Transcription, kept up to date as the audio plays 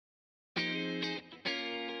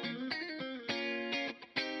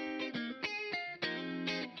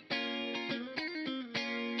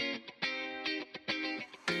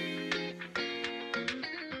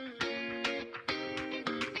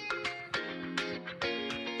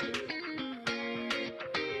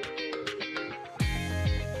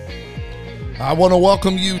I want to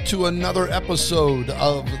welcome you to another episode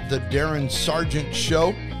of the Darren Sargent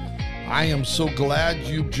Show. I am so glad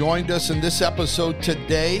you've joined us in this episode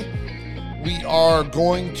today. We are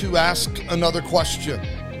going to ask another question.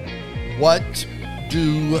 What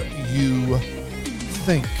do you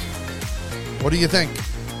think? What do you think?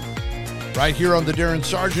 Right here on the Darren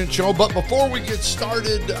Sargent Show. But before we get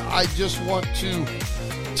started, I just want to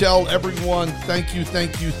tell everyone thank you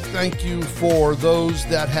for those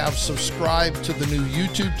that have subscribed to the new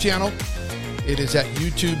YouTube channel. It is at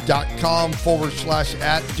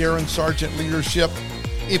youtube.com/@Darren Sargent Leadership.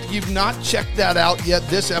 If you've not checked that out yet,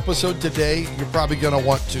 this episode today, you're probably going to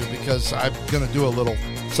want to, because I'm going to do a little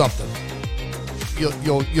something.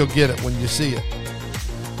 You'll get it when you see it.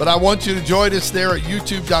 But I want you to join us there at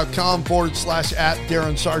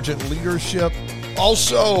youtube.com/@Darren Sargent Leadership.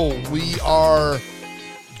 Also, we are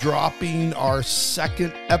dropping our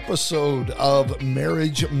second episode of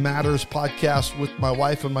Marriage Matters podcast with my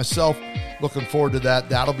wife and myself. Looking forward to that.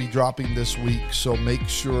 That'll be dropping this week, so make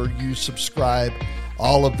sure you subscribe.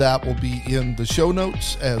 All of that will be in the show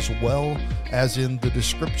notes as well as in the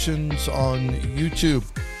descriptions on YouTube.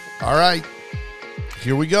 All right,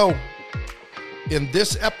 here we go. In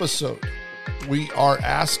this episode, we are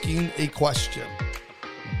asking a question.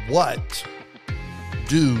 What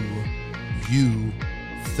do you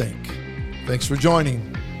think? Thanks for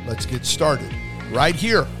joining. Let's get started right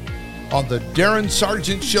here on the Darren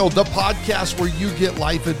Sargent Show, the podcast where you get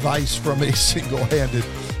life advice from a single-handed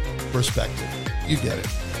perspective. You get it.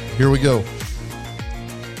 Here we go.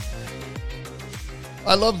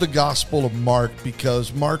 I love the Gospel of Mark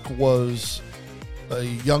because Mark was a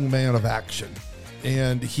young man of action,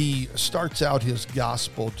 and he starts out his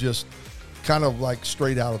gospel just kind of like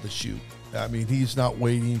straight out of the chute. I mean, he's not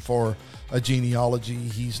waiting for a genealogy.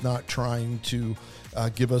 He's not trying to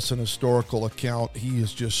give us an historical account. He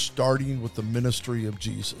is just starting with the ministry of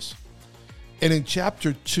Jesus. And in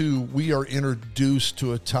chapter 2, we are introduced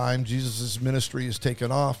to a time Jesus' ministry is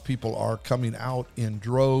taken off. People are coming out in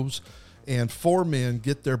droves, and 4 men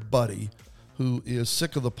get their buddy who is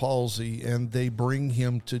sick of the palsy, and they bring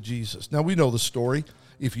him to Jesus. Now, we know the story.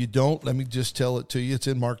 If you don't, let me just tell it to you. It's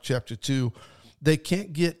in Mark chapter 2. They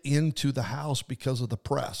can't get into the house because of the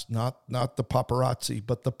press, not the paparazzi,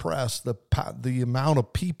 but the press, the amount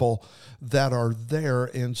of people that are there.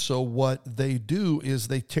 And so what they do is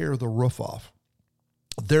they tear the roof off.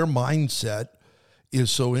 Their mindset is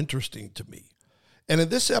so interesting to me. And in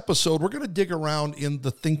this episode, we're going to dig around in the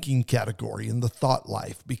thinking category, in the thought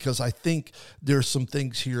life, because I think there's some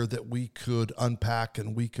things here that we could unpack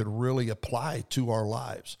and we could really apply to our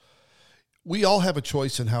lives. We all have a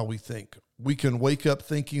choice in how we think. We can wake up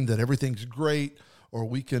thinking that everything's great, or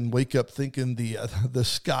we can wake up thinking the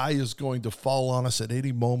sky is going to fall on us at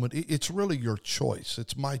any moment. It's really your choice.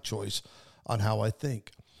 It's my choice on how I think.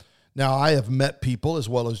 Now, I have met people, as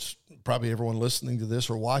well as probably everyone listening to this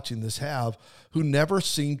or watching this have, who never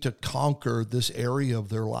seem to conquer this area of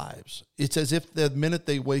their lives. It's as if the minute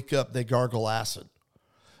they wake up, they gargle acid.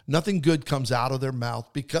 Nothing good comes out of their mouth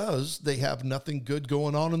because they have nothing good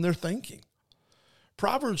going on in their thinking.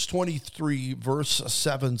 Proverbs 23, verse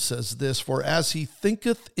 7 says this, "For as he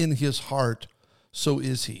thinketh in his heart, so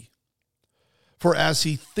is he." For as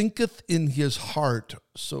he thinketh in his heart,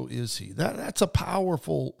 so is he. That's a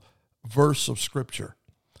powerful verse of Scripture.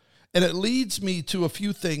 And it leads me to a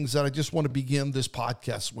few things that I just want to begin this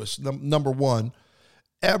podcast with. Number one,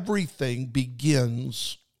 everything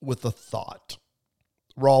begins with a thought.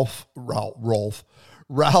 Ralph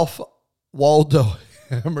Waldo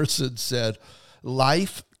Emerson said,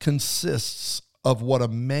 "Life consists of what a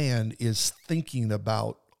man is thinking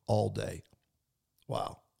about all day."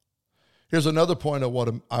 Wow. Here's another point I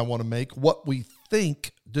want to make. What we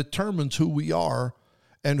think determines who we are,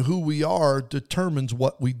 and who we are determines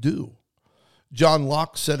what we do. John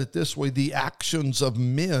Locke said it this way: "The actions of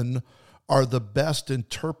men are the best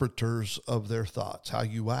interpreters of their thoughts." How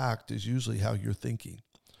you act is usually how you're thinking.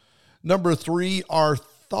 Number 3, our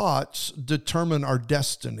thoughts determine our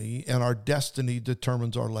destiny, and our destiny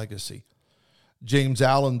determines our legacy. James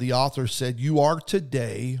Allen, the author, said, "You are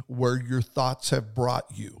today where your thoughts have brought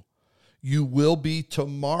you. You will be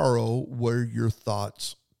tomorrow where your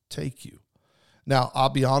thoughts take you." Now, I'll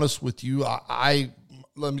be honest with you.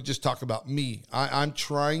 Let me just talk about me. I'm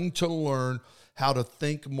trying to learn how to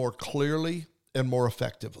think more clearly and more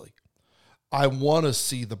effectively. I want to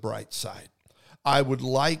see the bright side. I would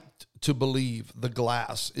like to believe the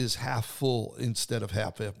glass is half full instead of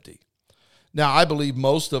half empty. Now, I believe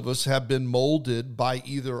most of us have been molded by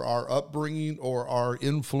either our upbringing or our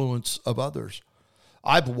influence of others.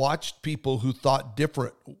 I've watched people who thought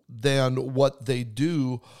different than what they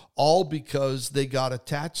do, all because they got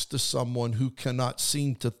attached to someone who cannot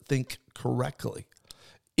seem to think correctly.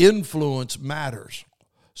 Influence matters.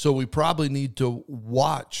 So we probably need to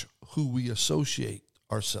watch who we associate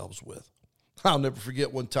ourselves with. I'll never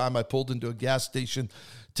forget one time I pulled into a gas station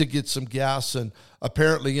to get some gas, and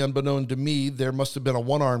apparently, unbeknown to me, there must have been a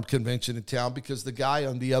one-arm convention in town, because the guy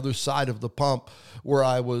on the other side of the pump where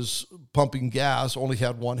I was pumping gas only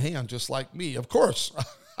had one hand, just like me. Of course,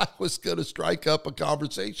 I was going to strike up a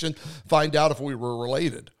conversation, find out if we were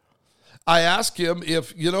related. I asked him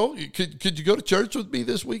if, could you go to church with me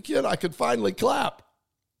this weekend? I could finally clap.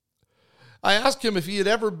 I asked him if he had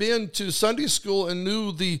ever been to Sunday school and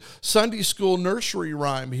knew the Sunday school nursery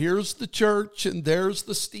rhyme. Here's the church and there's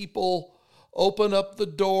the steeple. Open up the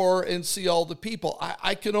door and see all the people.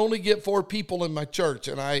 I could only get 4 people in my church,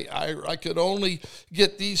 and I could only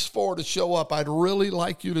get these 4 to show up. I'd really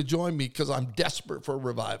like you to join me because I'm desperate for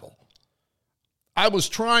revival. I was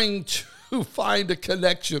trying to find a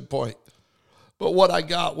connection point, but what I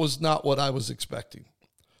got was not what I was expecting.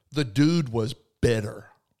 The dude was bitter.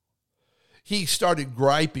 He started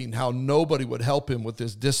griping how nobody would help him with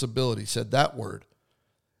his disability, said that word.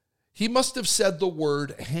 He must have said the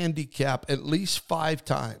word handicap at least 5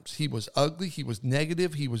 times. He was ugly, he was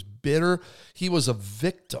negative, he was bitter, he was a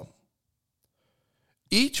victim.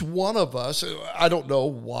 Each one of us, I don't know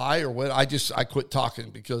why or when, I quit talking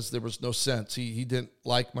because there was no sense. He didn't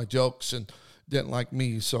like my jokes and didn't like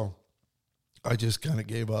me, so I just kind of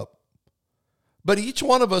gave up. But each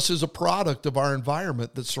one of us is a product of our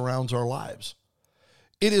environment that surrounds our lives.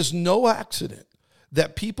 It is no accident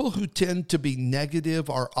that people who tend to be negative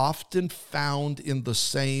are often found in the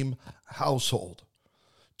same household.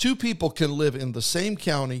 2 people can live in the same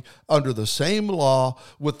county, under the same law,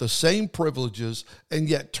 with the same privileges, and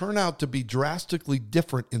yet turn out to be drastically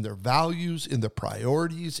different in their values, in their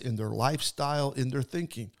priorities, in their lifestyle, in their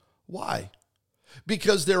thinking. Why?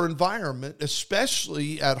 Because their environment,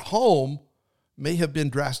 especially at home, may have been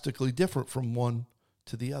drastically different from one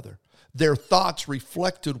to the other. Their thoughts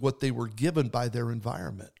reflected what they were given by their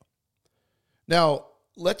environment. Now,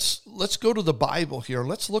 let's go to the Bible here.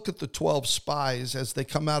 Let's look at the 12 spies as they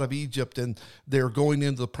come out of Egypt and they're going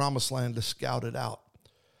into the promised land to scout it out.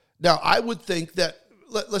 Now, I would think that,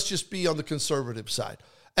 let's just be on the conservative side.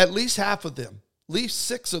 At least half of them, at least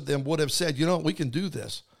 6 of them would have said, we can do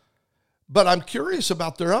this. But I'm curious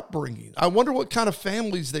about their upbringing. I wonder what kind of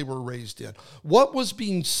families they were raised in. What was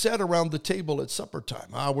being said around the table at supper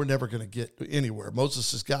time? We're never going to get anywhere.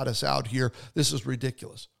 Moses has got us out here. This is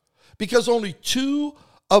ridiculous. Because only 2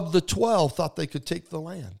 of the 12 thought they could take the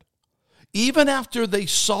land. Even after they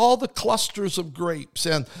saw the clusters of grapes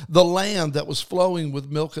and the land that was flowing with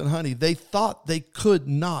milk and honey, they thought they could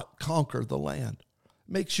not conquer the land.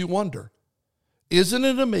 Makes you wonder. Isn't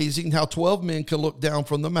it amazing how 12 men can look down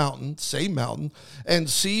from the mountain, same mountain, and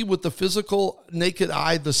see with the physical naked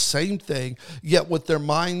eye the same thing, yet with their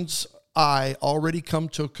mind's eye already come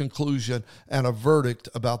to a conclusion and a verdict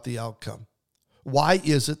about the outcome? Why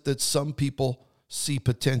is it that some people see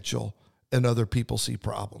potential and other people see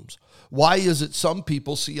problems? Why is it some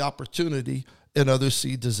people see opportunity and others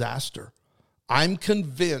see disaster? I'm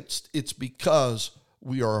convinced it's because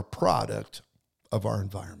we are a product of our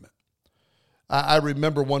environment. I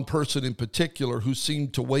remember one person in particular who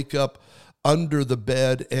seemed to wake up under the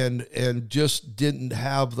bed and just didn't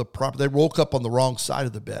have the proper, they woke up on the wrong side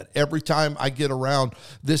of the bed. Every time I get around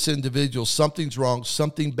this individual, something's wrong,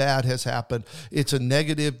 something bad has happened. It's a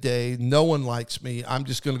negative day. No one likes me. I'm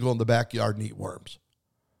just going to go in the backyard and eat worms.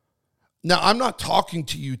 Now, I'm not talking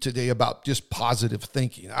to you today about just positive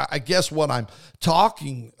thinking. I guess what I'm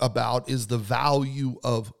talking about is the value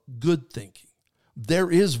of good thinking.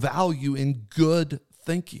 There is value in good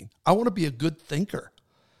thinking. I want to be a good thinker.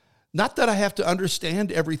 Not that I have to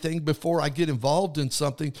understand everything before I get involved in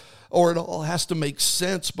something, or it all has to make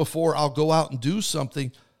sense before I'll go out and do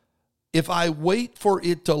something. If I wait for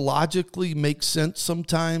it to logically make sense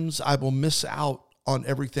sometimes, I will miss out on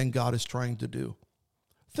everything God is trying to do.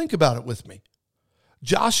 Think about it with me.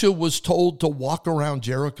 Joshua was told to walk around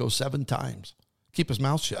Jericho 7 times, keep his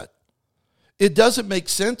mouth shut. It doesn't make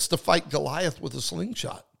sense to fight Goliath with a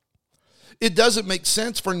slingshot. It doesn't make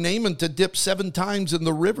sense for Naaman to dip 7 times in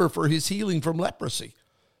the river for his healing from leprosy.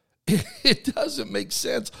 It doesn't make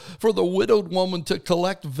sense for the widowed woman to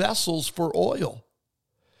collect vessels for oil.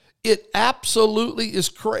 It absolutely is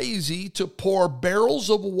crazy to pour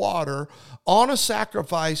barrels of water on a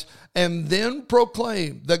sacrifice and then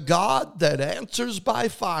proclaim, the God that answers by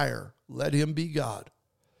fire, let him be God.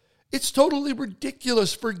 It's totally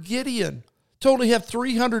ridiculous for Gideon to only have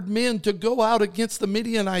 300 men to go out against the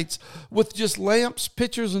Midianites with just lamps,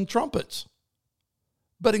 pitchers, and trumpets.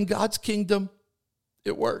 But in God's kingdom,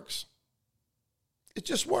 it works. It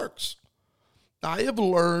just works. I have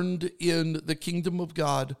learned in the kingdom of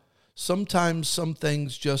God, sometimes some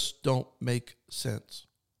things just don't make sense.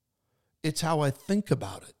 It's how I think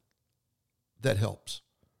about it that helps.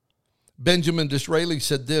 Benjamin Disraeli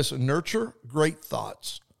said this: nurture great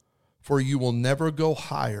thoughts, for you will never go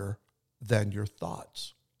higher than your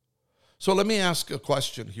thoughts. So let me ask a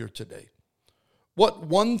question here today. What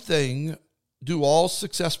one thing do all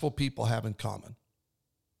successful people have in common?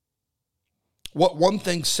 What one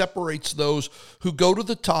thing separates those who go to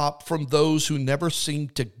the top from those who never seem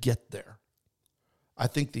to get there? I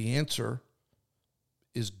think the answer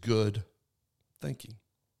is good thinking.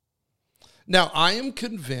 Now, I am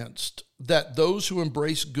convinced that those who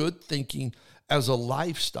embrace good thinking as a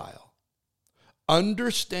lifestyle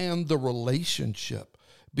understand the relationship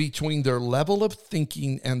between their level of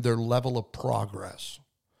thinking and their level of progress.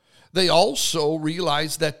 They also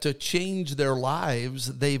realize that to change their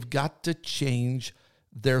lives, they've got to change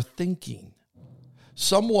their thinking.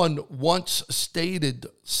 Someone once stated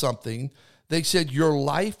something. They said, your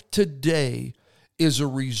life today is a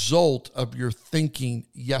result of your thinking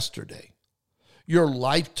yesterday. Your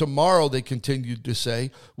life tomorrow, they continued to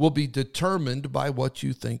say, will be determined by what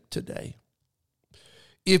you think today.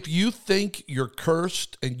 If you think you're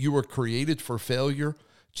cursed and you were created for failure,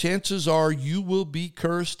 chances are you will be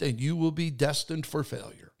cursed and you will be destined for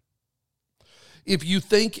failure. If you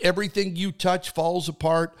think everything you touch falls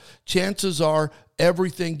apart, chances are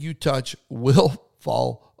everything you touch will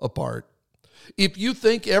fall apart. If you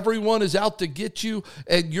think everyone is out to get you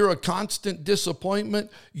and you're a constant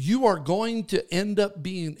disappointment, you are going to end up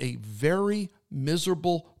being a very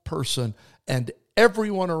miserable person, and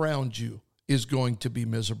everyone around you is going to be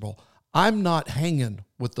miserable. I'm not hanging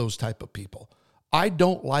with those type of people. I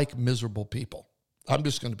don't like miserable people. I'm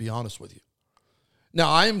just going to be honest with you. Now,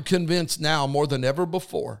 I am convinced now more than ever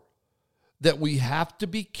before that we have to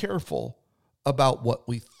be careful about what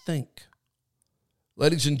we think.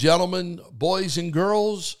 Ladies and gentlemen, boys and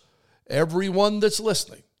girls, everyone that's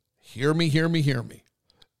listening, hear me, hear me, hear me.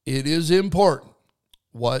 It is important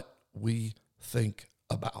what we think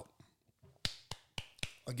about.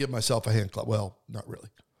 I'll give myself a hand clap. Well, not really.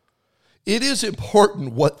 It is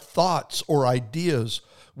important what thoughts or ideas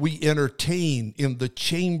we entertain in the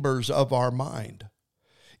chambers of our mind.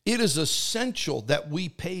 It is essential that we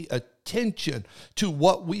pay attention to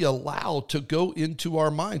what we allow to go into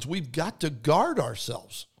our minds. We've got to guard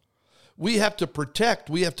ourselves. We have to protect,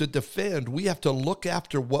 we have to defend, we have to look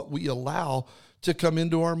after what we allow to come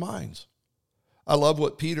into our minds. I love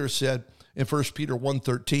what Peter said in 1 Peter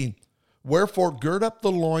 1:13. Wherefore gird up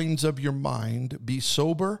the loins of your mind, be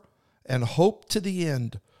sober, and hope to the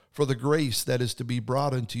end for the grace that is to be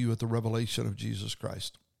brought unto you at the revelation of Jesus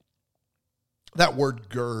Christ. That word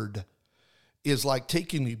gird is like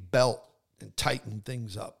taking a belt and tightening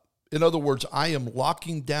things up. In other words, I am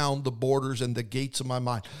locking down the borders and the gates of my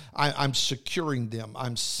mind. I'm securing them.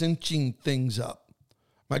 I'm cinching things up.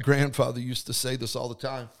 My grandfather used to say this all the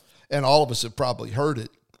time, and all of us have probably heard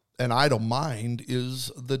it. An idle mind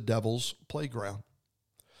is the devil's playground.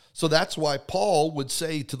 So that's why Paul would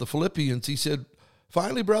say to the Philippians, he said,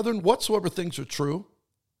 finally, brethren, whatsoever things are true,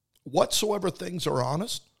 whatsoever things are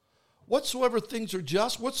honest, whatsoever things are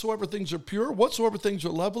just, whatsoever things are pure, whatsoever things are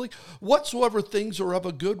lovely, whatsoever things are of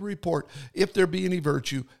a good report, if there be any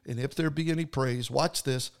virtue and if there be any praise, watch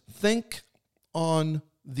this, think on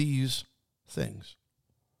these things.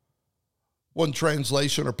 One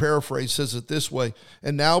translation or paraphrase says it this way,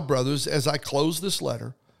 and now, brothers, as I close this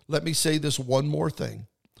letter, let me say this one more thing.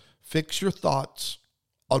 Fix your thoughts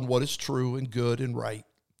on what is true and good and right.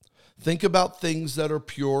 Think about things that are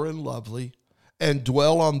pure and lovely, and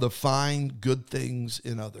dwell on the fine, good things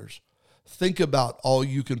in others. Think about all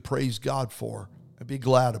you can praise God for and be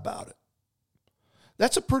glad about it.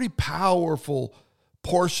 That's a pretty powerful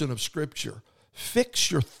portion of Scripture.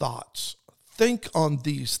 Fix your thoughts. Think on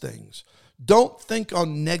these things. Don't think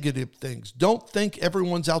on negative things. Don't think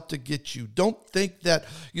everyone's out to get you. Don't think that,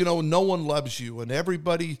 no one loves you and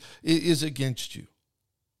everybody is against you.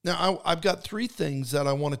 Now, I've got 3 things that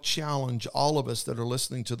I want to challenge all of us that are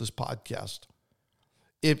listening to this podcast.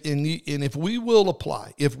 If we will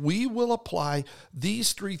apply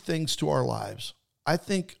these 3 things to our lives, I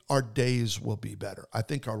think our days will be better. I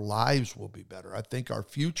think our lives will be better. I think our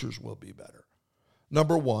futures will be better.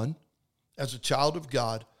 Number 1, as a child of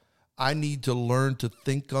God, I need to learn to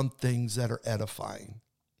think on things that are edifying.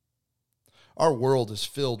 Our world is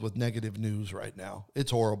filled with negative news right now. It's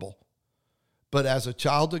horrible. But as a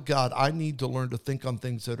child of God, I need to learn to think on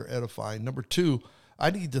things that are edifying. Number two, I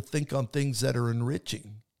need to think on things that are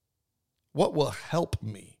enriching. What will help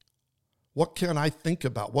me? What can I think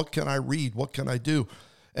about? What can I read? What can I do?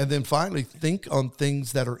 And then finally, think on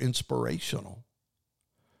things that are inspirational.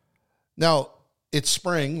 Now, it's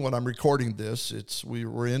spring when I'm recording this.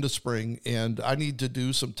 We're into spring, and I need to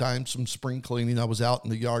do some spring cleaning. I was out in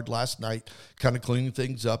the yard last night kind of cleaning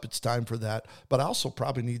things up. It's time for that. But I also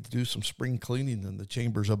probably need to do some spring cleaning in the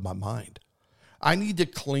chambers of my mind. I need to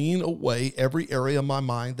clean away every area of my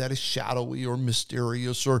mind that is shadowy or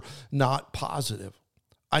mysterious or not positive.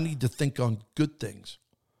 I need to think on good things.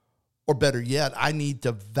 Or better yet, I need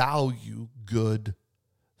to value good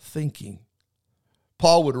thinking.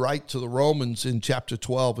 Paul would write to the Romans in chapter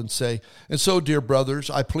 12 and say, "And so, dear brothers,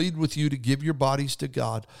 I plead with you to give your bodies to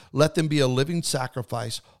God. Let them be a living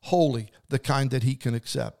sacrifice, holy, the kind that he can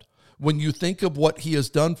accept. When you think of what he has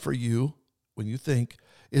done for you,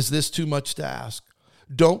 is this too much to ask?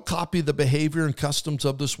 Don't copy the behavior and customs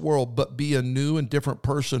of this world, but be a new and different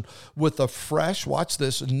person with a fresh, watch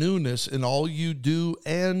this, newness in all you do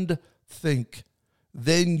and think.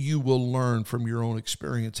 Then you will learn from your own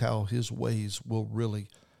experience how his ways will really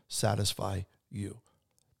satisfy you."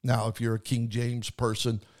 Now, if you're a King James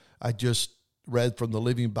person, I just read from the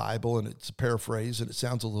Living Bible, and it's a paraphrase, and it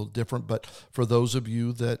sounds a little different. But for those of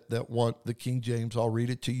you that want the King James, I'll read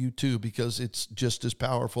it to you too, because it's just as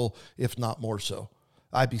powerful, if not more so.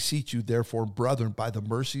 "I beseech you, therefore, brethren, by the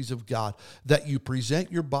mercies of God, that you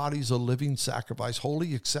present your bodies a living sacrifice,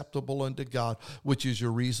 wholly acceptable unto God, which is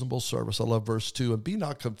your reasonable service." I love verse 2. "And be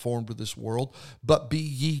not conformed to this world, but be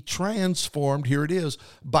ye transformed," here it is,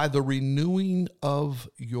 "by the renewing of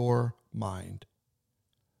your mind,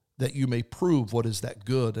 that you may prove what is that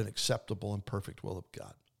good and acceptable and perfect will of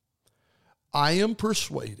God." I am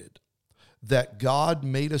persuaded that God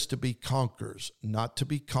made us to be conquerors, not to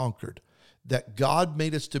be conquered. That God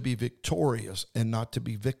made us to be victorious and not to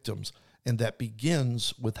be victims. And that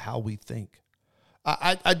begins with how we think.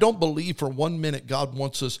 I don't believe for 1 minute God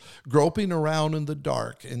wants us groping around in the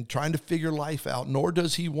dark and trying to figure life out, nor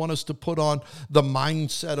does he want us to put on the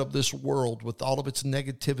mindset of this world with all of its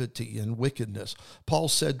negativity and wickedness. Paul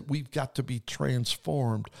said we've got to be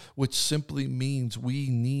transformed, which simply means we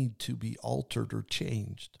need to be altered or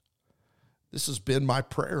changed. This has been my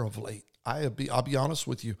prayer of late. I'll be honest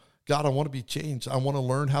with you. God, I want to be changed. I want to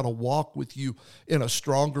learn how to walk with you in a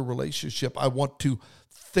stronger relationship. I want to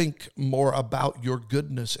think more about your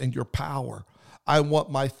goodness and your power. I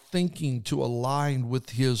want my thinking to align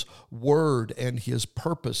with his word and his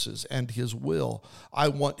purposes and his will. I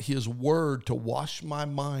want his word to wash my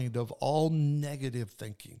mind of all negative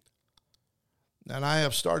thinking. And I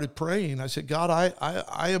have started praying. I said, God,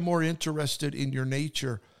 I am more interested in your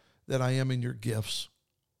nature than I am in your gifts.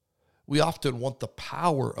 We often want the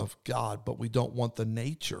power of God, but we don't want the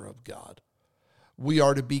nature of God. We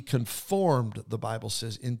are to be conformed, the Bible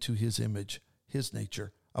says, into his image, his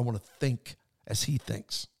nature. I want to think as he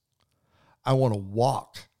thinks. I want to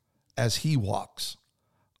walk as he walks.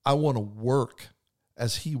 I want to work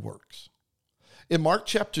as he works. In Mark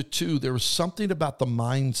chapter 2, there was something about the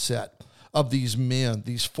mindset of these men,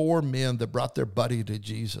 these 4 men that brought their buddy to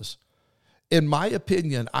Jesus. In my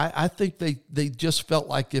opinion, I think they just felt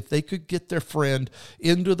like if they could get their friend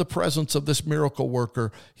into the presence of this miracle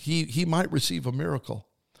worker, he might receive a miracle.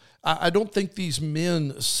 I don't think these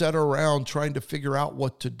men sat around trying to figure out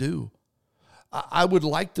what to do. I would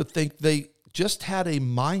like to think they just had a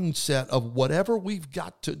mindset of whatever we've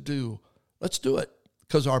got to do, let's do it,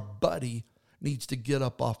 because our buddy needs to get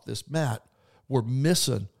up off this mat. We're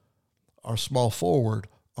missing our small forward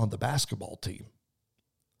on the basketball team.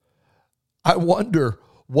 I wonder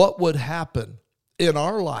what would happen in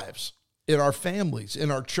our lives, in our families, in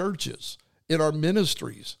our churches, in our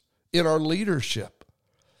ministries, in our leadership,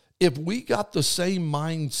 if we got the same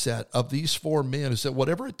mindset of these 4 men who said,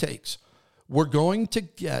 whatever it takes, we're going to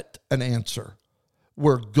get an answer.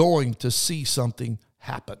 We're going to see something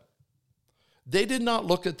happen. They did not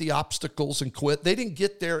look at the obstacles and quit. They didn't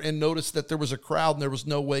get there and notice that there was a crowd and there was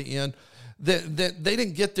no way in. They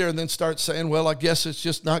didn't get there and then start saying, well, I guess it's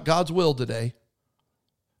just not God's will today.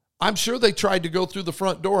 I'm sure they tried to go through the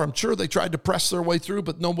front door. I'm sure they tried to press their way through,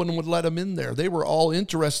 but no one would let them in there. They were all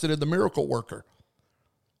interested in the miracle worker.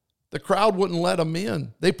 The crowd wouldn't let them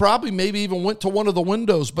in. They probably maybe even went to one of the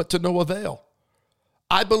windows, but to no avail.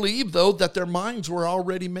 I believe, though, that their minds were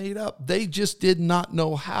already made up. They just did not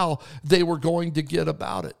know how they were going to get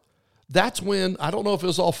about it. That's when, I don't know if it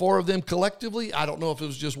was all 4 of them collectively. I don't know if it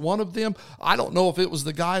was just one of them. I don't know if it was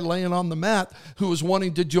the guy laying on the mat who was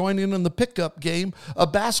wanting to join in the pickup game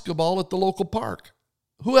of basketball at the local park.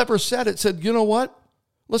 whoever said it said, you know what?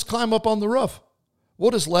 Let's climb up on the roof.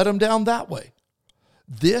 We'll just let them down that way.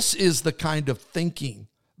 This is the kind of thinking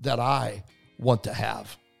that I want to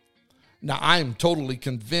have. Now, I'm totally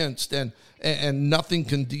convinced, and nothing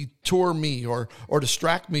can detour me or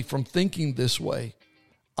distract me from thinking this way.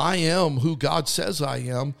 I am who God says I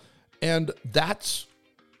am, and that's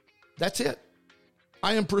it.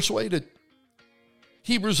 I am persuaded.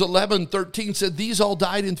 Hebrews 11:13 said, these all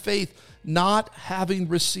died in faith, not having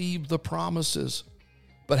received the promises,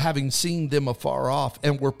 but having seen them afar off,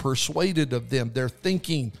 and were persuaded of them. Their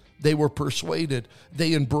thinking, they were persuaded.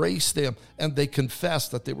 They embraced them, and they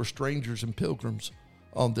confessed that they were strangers and pilgrims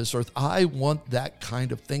on this earth. I want that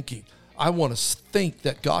kind of thinking. I want to think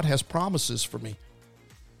that God has promises for me.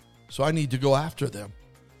 So I need to go after them.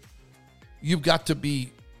 You've got to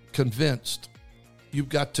be convinced. You've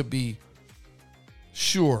got to be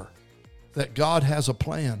sure that God has a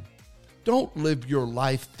plan. Don't live your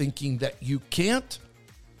life thinking that you can't.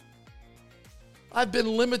 I've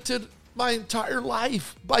been limited my entire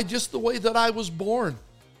life by just the way that I was born.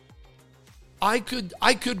 I could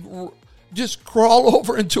just crawl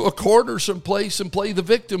over into a corner someplace and play the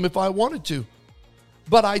victim if I wanted to.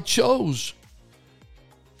 But I chose.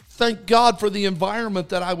 Thank God for the environment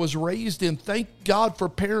that I was raised in. Thank God for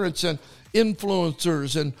parents and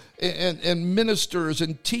influencers and ministers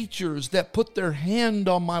and teachers that put their hand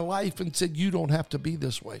on my life and said, you don't have to be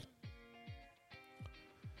this way.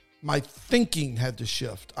 My thinking had to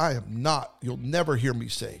shift. I am not, you'll never hear me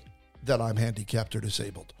say that I'm handicapped or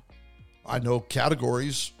disabled. I know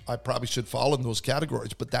categories, I probably should fall in those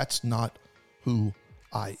categories, but that's not who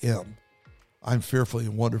I am. I'm fearfully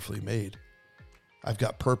and wonderfully made. I've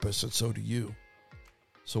got purpose, and so do you.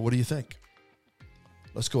 So what do you think?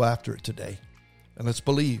 Let's go after it today, and let's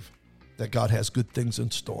believe that God has good things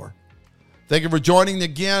in store. Thank you for joining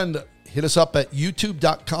again. Hit us up at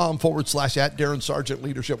youtube.com/@Darren Sargent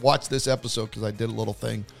Leadership. Watch this episode because I did a little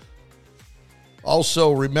thing.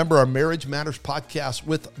 Also, remember our Marriage Matters podcast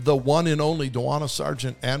with the one and only Dewana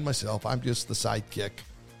Sargent and myself. I'm just the sidekick.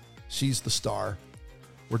 She's the star.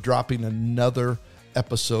 We're dropping another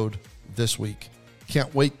episode this week.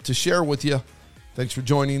 Can't wait to share with you. Thanks for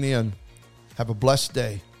joining in. Have a blessed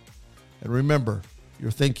day. And remember,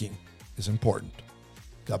 your thinking is important.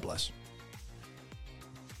 God bless.